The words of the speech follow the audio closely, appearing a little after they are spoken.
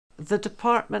The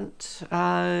department,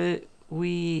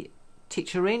 we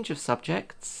teach a range of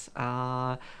subjects,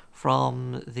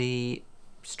 from the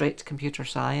straight computer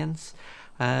science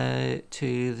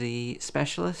to the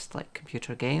specialist like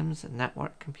computer games and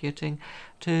network computing,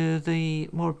 to the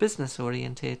more business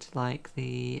oriented like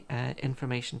the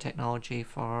information technology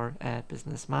for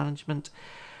business management,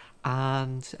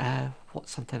 and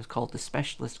what's sometimes called the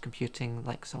specialist computing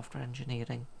like software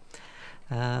engineering.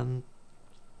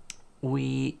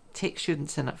 We take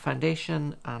students in at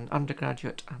foundation and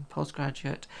undergraduate and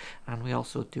postgraduate, and we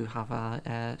also do have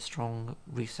a strong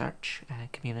research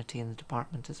community in the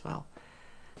department as well.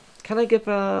 Can I give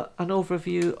an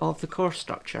overview of the course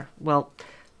structure? Well,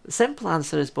 the simple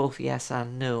answer is both yes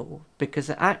and no, because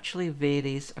it actually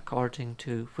varies according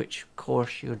to which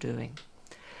course you're doing.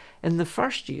 In the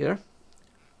first year,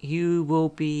 you will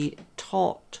be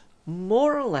taught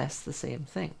more or less the same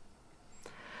thing.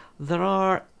 There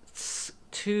are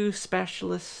two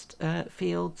specialist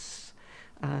fields,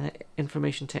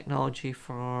 information technology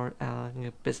for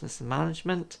business and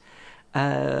management,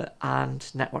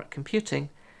 and network computing,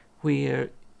 where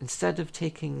instead of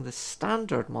taking the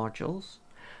standard modules,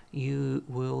 you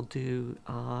will do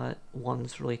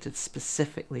ones related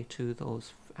specifically to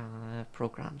those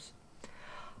programs.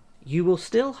 You will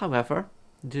still, however,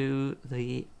 do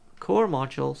the core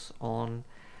modules on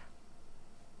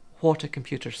what a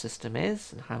computer system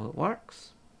is and how it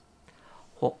works,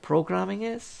 what programming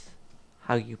is,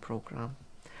 how you program,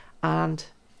 and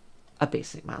a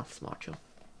basic maths module.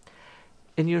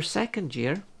 In your second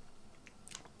year,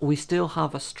 we still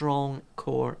have a strong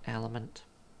core element.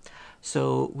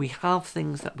 So we have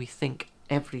things that we think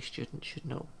every student should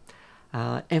know.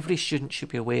 Every student should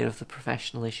be aware of the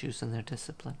professional issues in their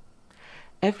discipline.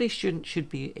 Every student should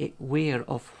be aware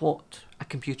of what a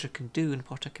computer can do and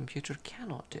what a computer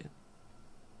cannot do.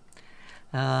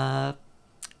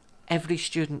 Every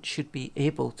student should be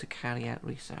able to carry out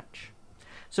research.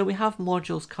 So we have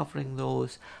modules covering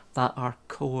those that are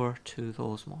core to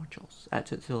those modules,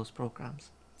 to those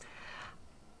programs.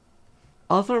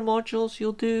 Other modules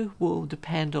you'll do will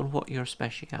depend on what your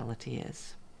speciality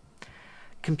is.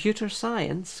 Computer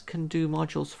science can do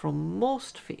modules from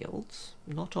most fields,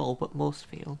 not all, but most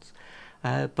fields,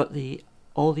 but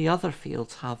all the other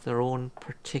fields have their own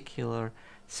particular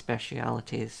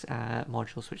specialities,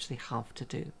 modules which they have to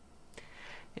do.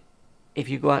 If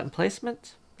you go out in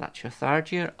placement, that's your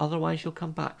third year, otherwise you'll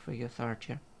come back for your third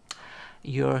year.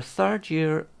 Your third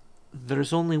year,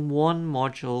 there's only one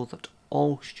module that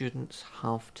all students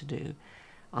have to do,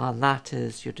 and that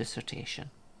is your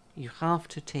dissertation. You have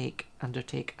to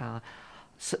undertake a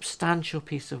substantial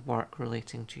piece of work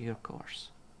relating to your course.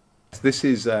 This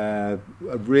is a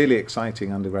really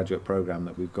exciting undergraduate programme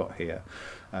that we've got here.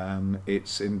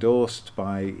 It's endorsed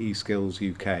by eSkills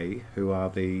UK, who are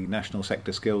the National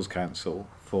Sector Skills Council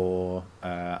for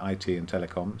IT and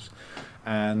telecoms.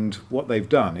 And what they've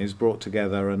done is brought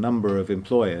together a number of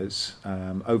employers,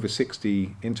 over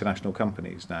 60 international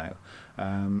companies now,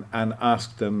 and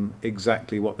asked them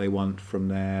exactly what they want from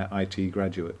their IT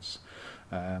graduates.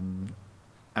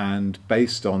 And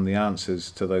based on the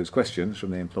answers to those questions from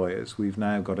the employers, we've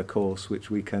now got a course which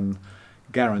we can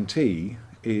guarantee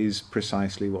is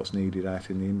precisely what's needed out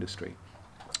in the industry.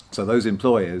 So those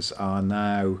employers are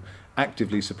now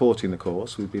actively supporting the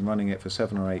course. We've been running it for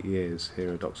 7 or 8 years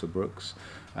here at Oxford Brookes.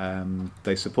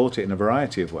 They support it in a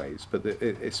variety of ways, but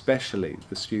especially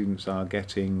the students are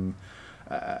getting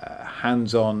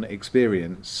hands-on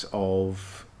experience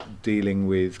of dealing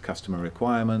with customer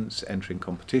requirements, entering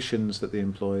competitions that the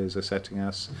employers are setting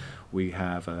us. We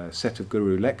have a set of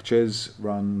guru lectures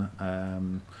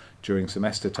run during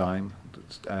semester time,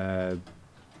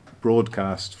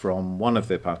 broadcast from one of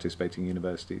the participating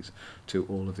universities to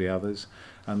all of the others,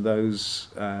 and those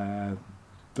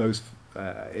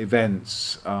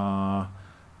events are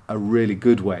a really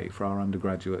good way for our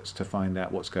undergraduates to find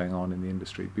out what's going on in the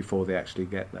industry before they actually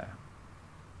get there.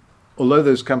 Although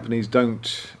those companies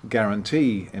don't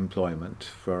guarantee employment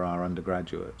for our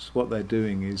undergraduates, what they're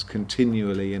doing is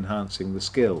continually enhancing the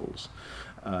skills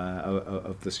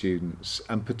of the students,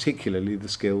 and particularly the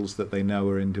skills that they know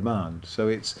are in demand. So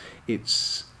it's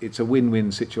a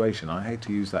win-win situation. I hate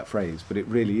to use that phrase, but it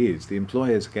really is. The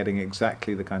employers are getting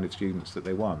exactly the kind of students that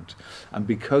they want, and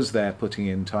because they're putting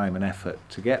in time and effort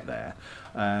to get there,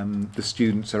 the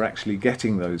students are actually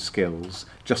getting those skills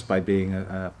just by being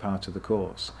a part of the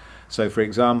course. So for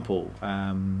example,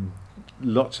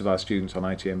 lots of our students on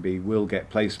ITMB will get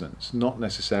placements, not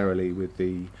necessarily with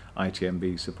the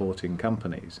ITMB supporting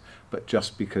companies, but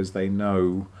just because they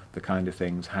know the kind of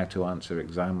things, how to answer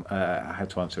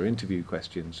interview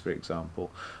questions, for example,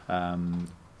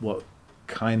 what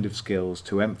kind of skills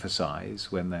to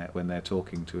emphasize when they're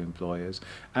talking to employers,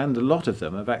 and a lot of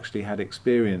them have actually had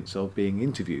experience of being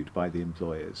interviewed by the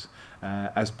employers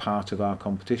as part of our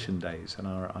competition days and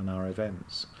our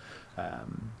events.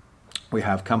 We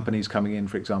have companies coming in,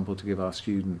 for example, to give our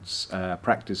students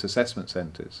practice assessment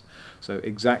centres. So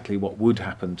exactly what would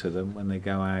happen to them when they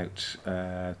go out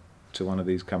to one of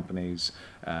these companies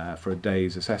for a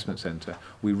day's assessment centre,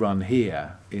 we run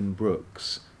here in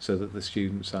Brookes, so that the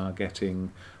students are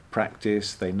getting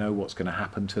practice. They know what's going to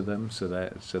happen to them, so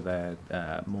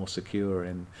they're more secure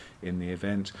in the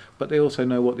event. But they also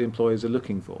know what the employers are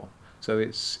looking for. So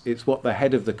it's what the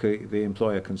head of the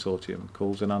employer consortium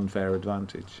calls an unfair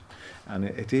advantage, and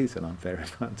it is an unfair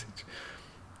advantage.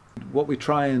 What we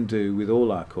try and do with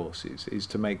all our courses is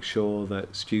to make sure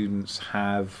that students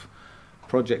have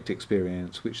project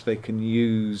experience which they can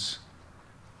use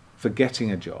for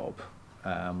getting a job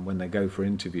when they go for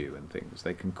interview and things.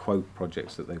 They can quote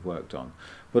projects that they've worked on,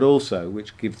 but also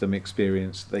which give them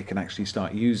experience they can actually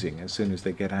start using as soon as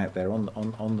they get out there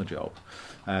on the job.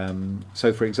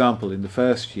 So for example, in the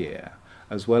first year,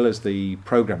 as well as the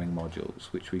programming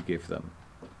modules which we give them,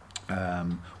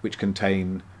 which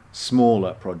contain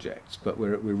smaller projects, but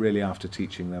we're really after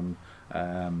teaching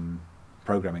them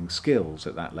programming skills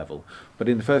at that level. But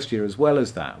in the first year, as well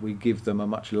as that, we give them a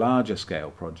much larger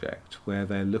scale project where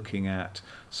they're looking at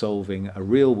solving a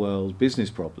real world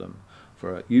business problem,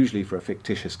 usually for a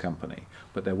fictitious company,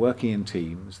 but they're working in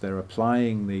teams, they're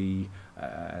applying the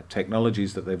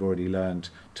technologies that they've already learned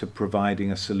to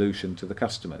providing a solution to the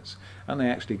customers, and they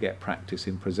actually get practice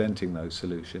in presenting those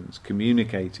solutions,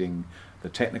 communicating the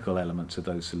technical elements of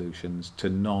those solutions to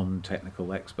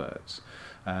non-technical experts,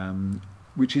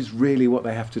 which is really what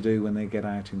they have to do when they get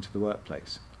out into the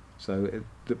workplace. So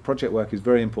the project work is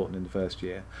very important in the first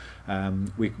year.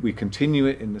 We continue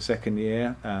it in the second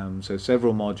year, so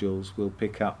several modules will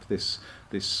pick up this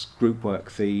group work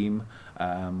theme.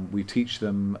 We teach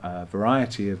them a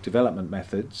variety of development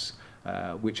methods,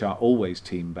 which are always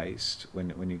team-based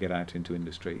when you get out into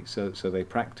industry. So they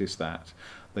practice that,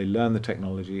 they learn the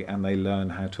technology, and they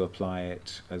learn how to apply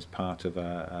it as part of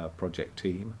a project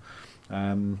team.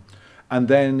 And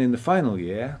then in the final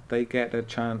year, they get a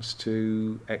chance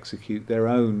to execute their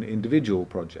own individual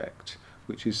project,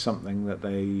 which is something that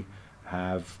they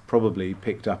have probably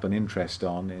picked up an interest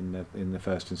on in the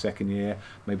first and second year.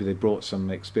 Maybe they brought some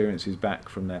experiences back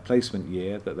from their placement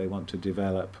year that they want to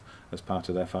develop as part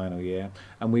of their final year.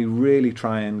 And we really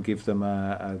try and give them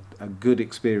a good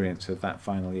experience of that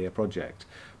final year project,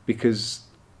 because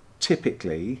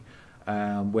typically,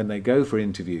 when they go for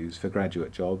interviews for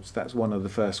graduate jobs, that's one of the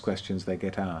first questions they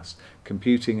get asked.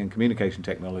 Computing and communication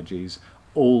technologies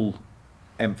all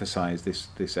emphasize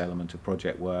this element of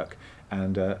project work,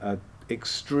 and an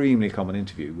extremely common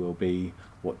interview will be,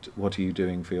 what are you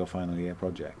doing for your final year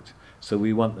project? So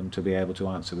we want them to be able to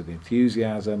answer with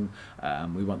enthusiasm.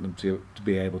 We want them to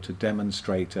be able to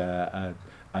demonstrate an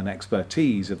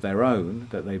expertise of their own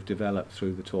that they've developed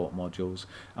through the taught modules,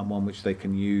 and one which they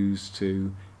can use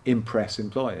to impress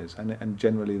employers, and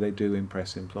generally they do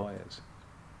impress employers.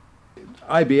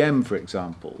 IBM, for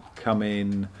example, come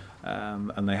in,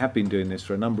 and they have been doing this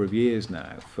for a number of years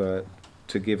now,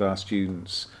 to give our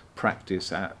students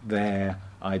practice at their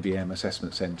IBM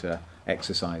assessment centre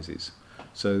exercises.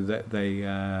 So that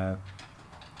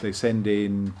they send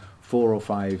in 4 or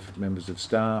 5 members of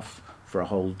staff for a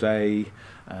whole day,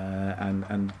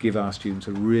 and give our students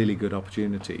a really good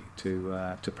opportunity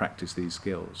to practice these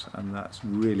skills, and that's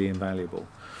really invaluable.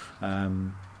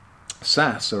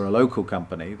 SAS are a local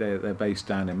company. They're based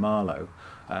down in Marlow,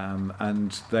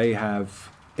 and they have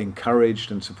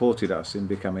encouraged and supported us in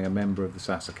becoming a member of the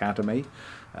SAS Academy.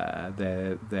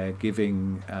 They're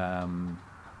giving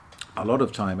a lot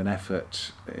of time and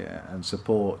effort and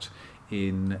support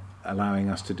in allowing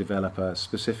us to develop a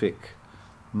specific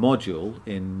module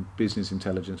in business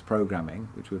intelligence programming,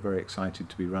 which we're very excited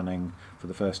to be running for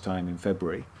the first time in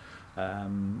February.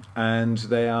 And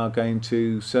they are going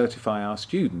to certify our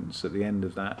students at the end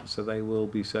of that, so they will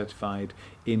be certified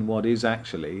in what is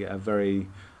actually a very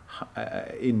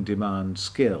in-demand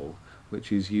skill,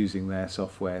 which is using their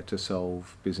software to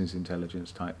solve business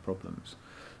intelligence type problems.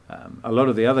 A lot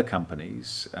of the other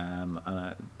companies,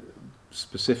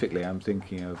 specifically I'm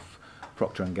thinking of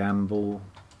Procter & Gamble,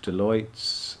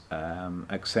 Deloitte,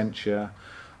 Accenture,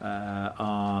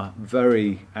 are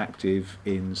very active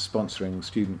in sponsoring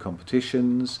student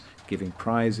competitions, giving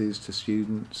prizes to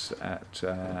students at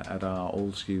our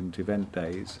all-student event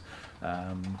days.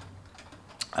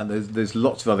 And there's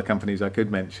lots of other companies I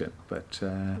could mention, but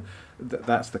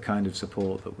that's the kind of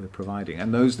support that we're providing,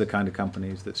 and those are the kind of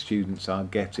companies that students are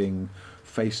getting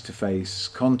face-to-face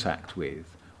contact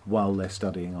with while they're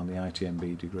studying on the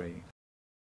ITMB degree.